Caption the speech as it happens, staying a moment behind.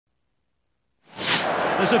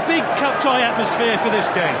There's a big cup tie atmosphere for this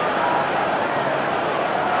game.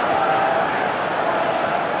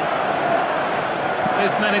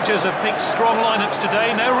 Both managers have picked strong lineups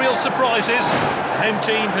today, no real surprises. The home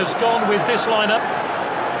team has gone with this lineup.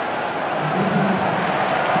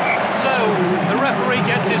 So, the referee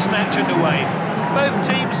gets his match underway. Both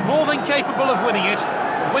teams more than capable of winning it.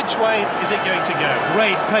 Which way is it going to go?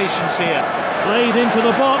 Great patience here. Played into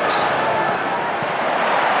the box.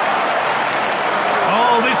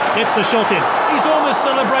 Oh, this gets the shot in. He's almost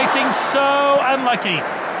celebrating, so unlucky.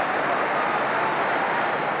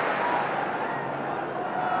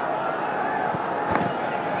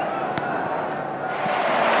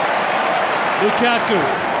 Lukaku.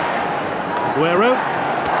 Aguero.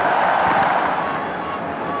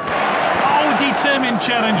 Oh, determined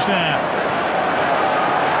challenge there.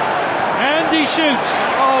 And he shoots.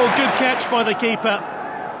 Oh, good catch by the keeper.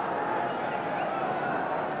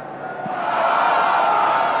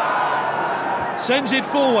 Sends it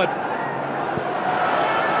forward.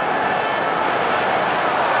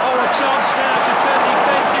 Oh, a chance now to turn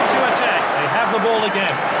defence into attack. They have the ball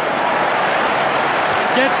again.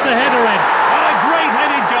 Gets the header in. And a great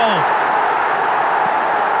headed goal.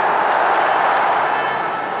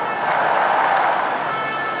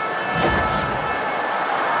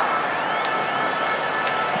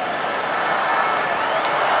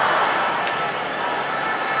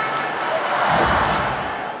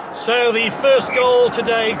 So the first goal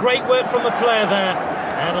today, great work from the player there,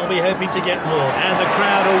 and I'll be hoping to get more. And the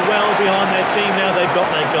crowd are well behind their team now they've got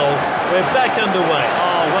their goal. We're back underway.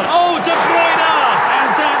 Oh, De Bruyne!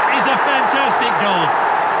 And that is a fantastic goal.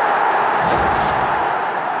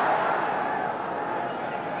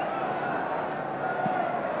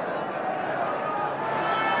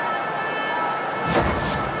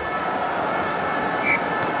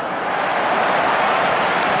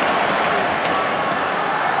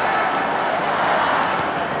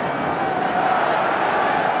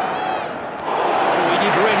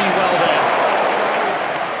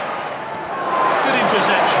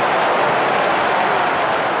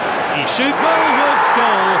 Well-worked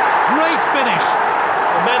goal, great finish.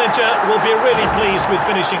 The manager will be really pleased with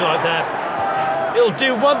finishing like that. He'll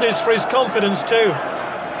do wonders for his confidence too.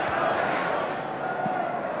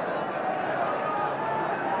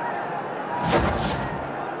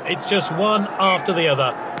 It's just one after the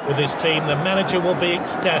other. With this team, the manager will be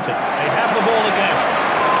ecstatic. They have the ball again.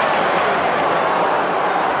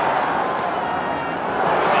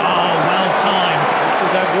 Oh, well timed. This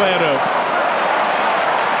is Aguero.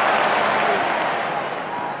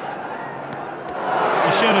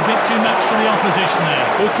 Showed a bit too much to the opposition there.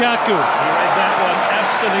 Lukaku. He read that one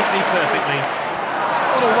absolutely perfectly.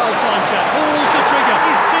 What a well-timed tap. Pulls the trigger.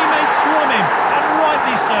 His teammates swarm him, and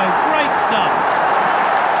rightly so. Great stuff.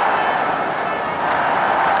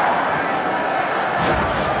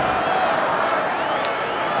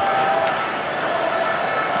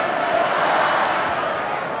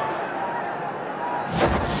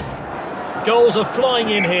 Goals are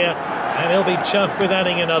flying in here, and he'll be chuffed with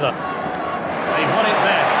adding another. They've won it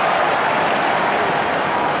back.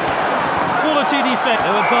 Quality defence.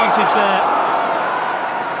 No advantage there.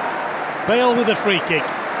 Bale with a free kick.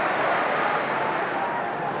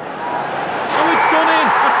 Oh, it's gone in.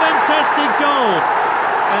 A fantastic goal.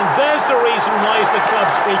 And there's the reason why he's the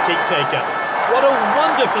club's free kick taker. What a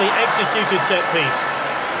wonderfully executed set piece.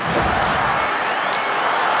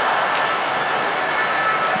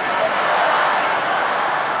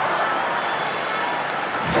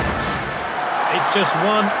 Just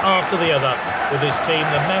one after the other. With his team,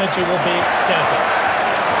 the manager will be ecstatic.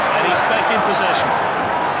 And he's back in possession.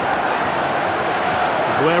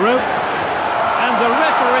 Aguero. And the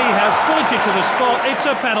referee has pointed to the spot. It's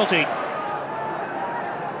a penalty.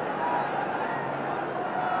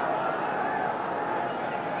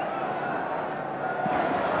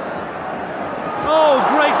 Oh,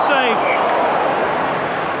 great save.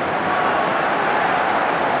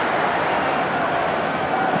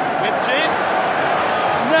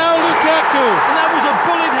 And that was a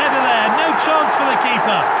bullet header there, no chance for the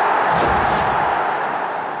keeper.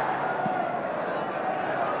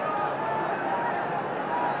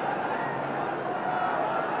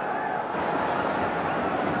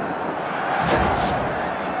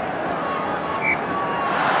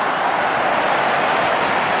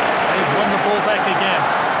 They've won the ball back again.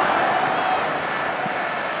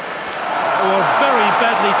 Oh, a very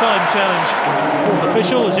badly timed challenge. The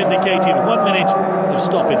official has indicated 1 minute of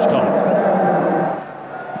stoppage time.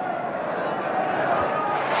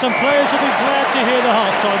 Some players will be glad to hear the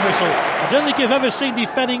half-time whistle. I don't think you've ever seen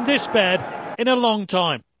defending this bad in a long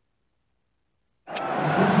time.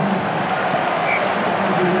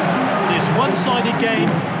 one-sided game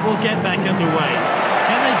will get back underway.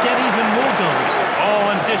 Can they get even more goals? Oh,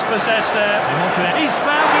 and dispossessed there. He's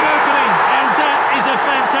found an opening, and that is a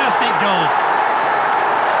fantastic goal.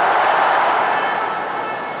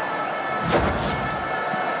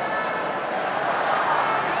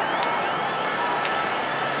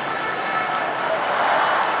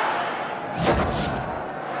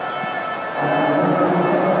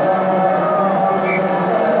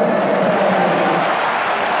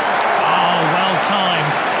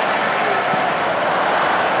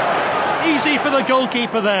 Easy for the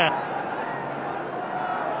goalkeeper there.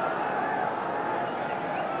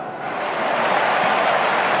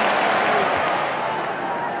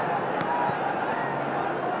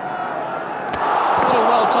 What a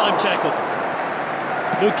well-timed tackle.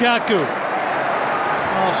 Lukaku.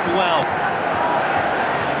 Passed well.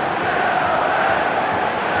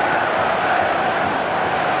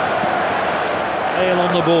 Bale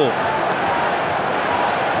on the ball.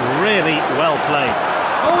 Really well played.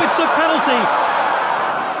 Oh, it's a penalty!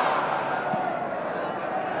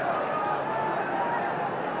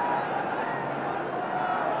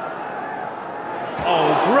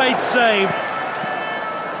 Oh, great save!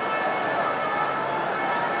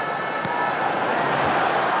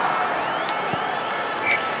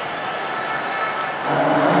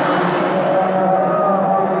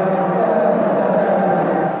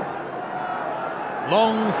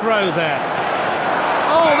 Long throw there.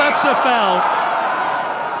 Oh, that's a foul!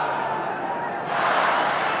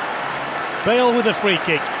 Bale with a free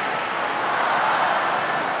kick.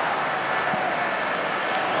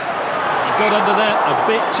 He got under that a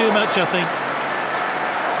bit too much, I think.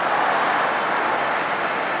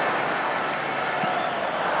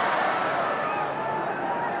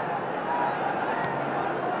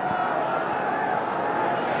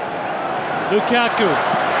 Lukaku.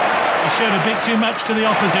 He showed a bit too much to the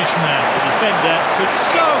opposition there. The defender got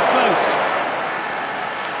so close.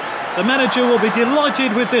 The manager will be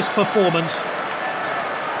delighted with this performance. What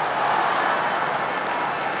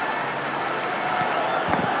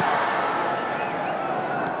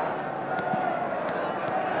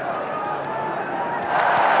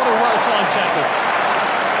a well-timed tackle.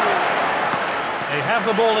 They have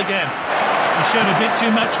the ball again. He showed a bit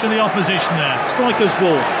too much to the opposition there. Striker's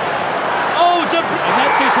ball. Oh, and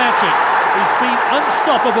that's his hat-trick. He's been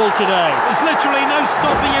unstoppable today. There's literally no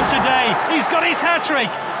stopping him today. He's got his hat-trick.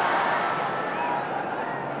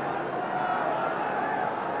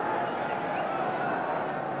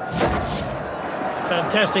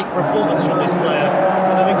 Fantastic performance from this player,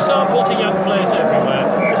 and an example to young players everywhere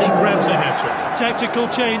as he grabs a hat-trick. Tactical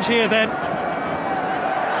change here then.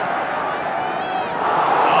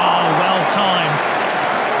 Oh, well timed.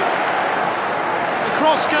 The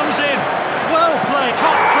cross comes in. Well played.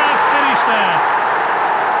 Top-class finish there.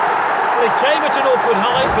 Well, it came at an awkward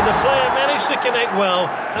height, but the player managed to connect well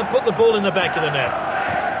and put the ball in the back of the net.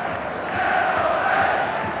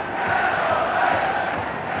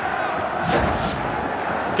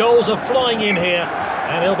 Goals are flying in here,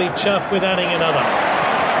 and he'll be chuffed with adding another.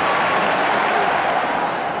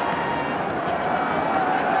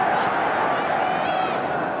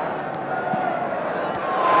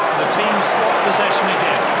 The team swap possession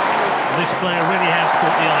again. This player really has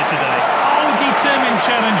caught the eye today. Oh, determined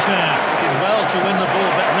challenge there. Did well to win the ball,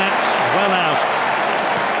 but that's well out.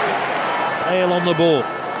 Bale on the ball.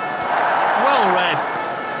 Well read.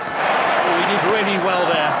 Oh, he did really well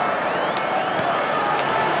there.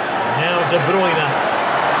 Now De Bruyne.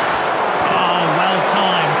 Oh, well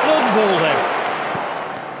timed. Long ball there.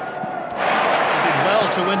 He did well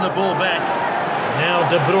to win the ball back. Now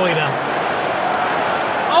De Bruyne.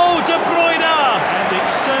 Oh, De Bruyne! And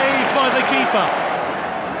it's saved by the keeper.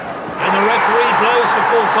 And the referee blows for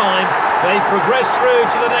full time. They progress through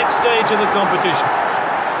to the next stage of the competition.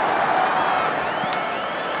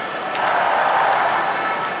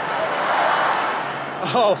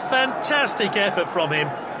 Oh, fantastic effort from him.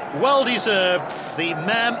 Well deserved the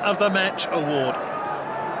Man of the Match award.